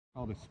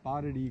Called a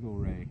spotted eagle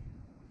ray.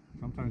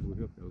 Sometimes we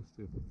hook those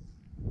too.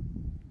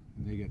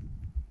 And they get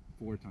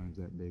 4 times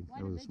that big.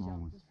 That was a small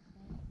one.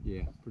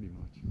 Yeah, pretty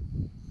much.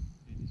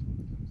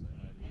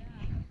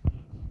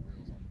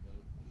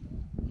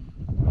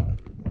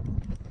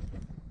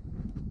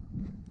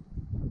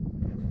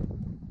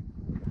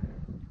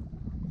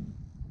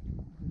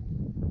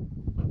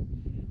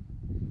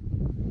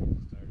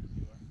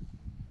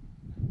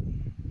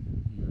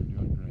 You're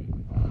doing great.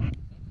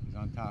 He's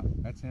on top.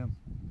 That's him.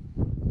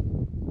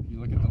 If you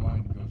look at the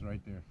line, it goes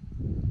right there.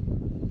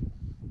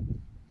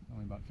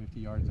 Only about 50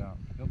 yards out.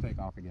 He'll take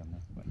off again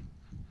though. But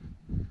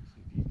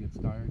see if he gets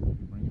tired, you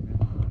can bring him in.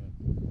 Go ahead.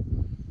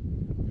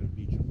 We're gonna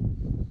beach him.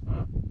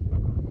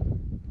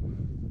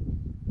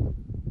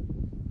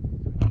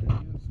 There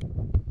he is.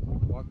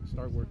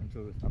 Start working to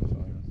the. I'm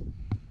sorry.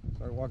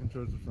 Start walking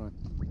towards the front.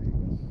 There you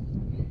go.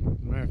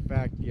 As a matter of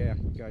fact, yeah,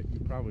 you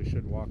probably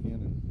should walk in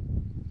and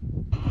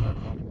start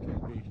walking to the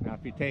beach. Now,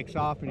 if he takes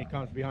off and he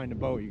comes behind the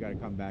boat, you got to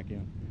come back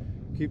in.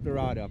 Keep the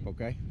rod up,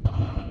 okay?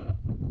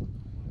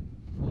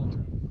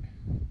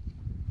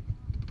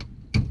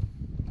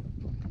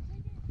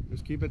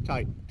 Just keep it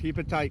tight. Keep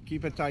it tight.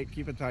 Keep it tight.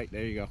 Keep it tight.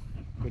 There you go.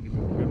 Good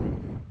move. Good move.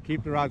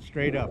 Keep the rod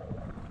straight up.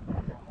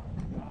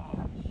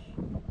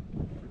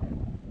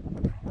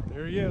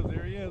 There he is.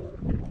 There he is.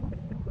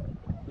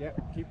 Yep.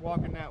 Keep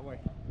walking that way.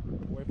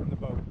 Away from the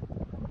boat.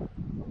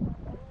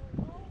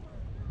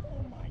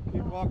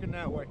 Keep walking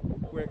that way.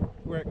 Quick,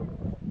 quick.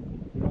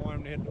 You don't want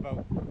him to hit the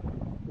boat.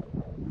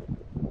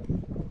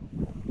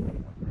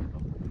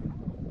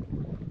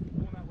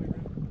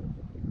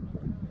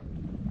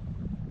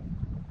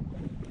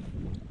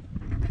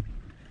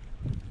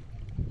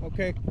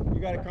 Okay, you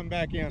got to come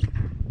back in.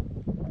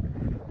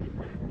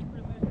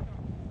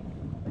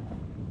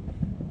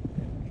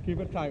 Keep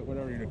it tight,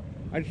 whatever you do.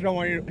 I just don't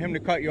want him to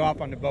cut you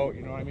off on the boat,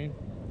 you know what I mean?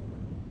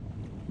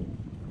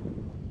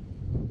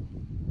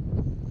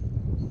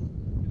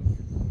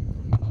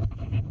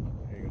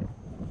 There you go.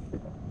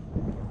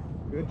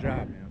 Good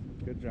job, man.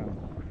 Good job.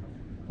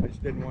 I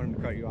just didn't want him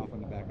to cut you off on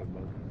the back of the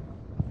boat.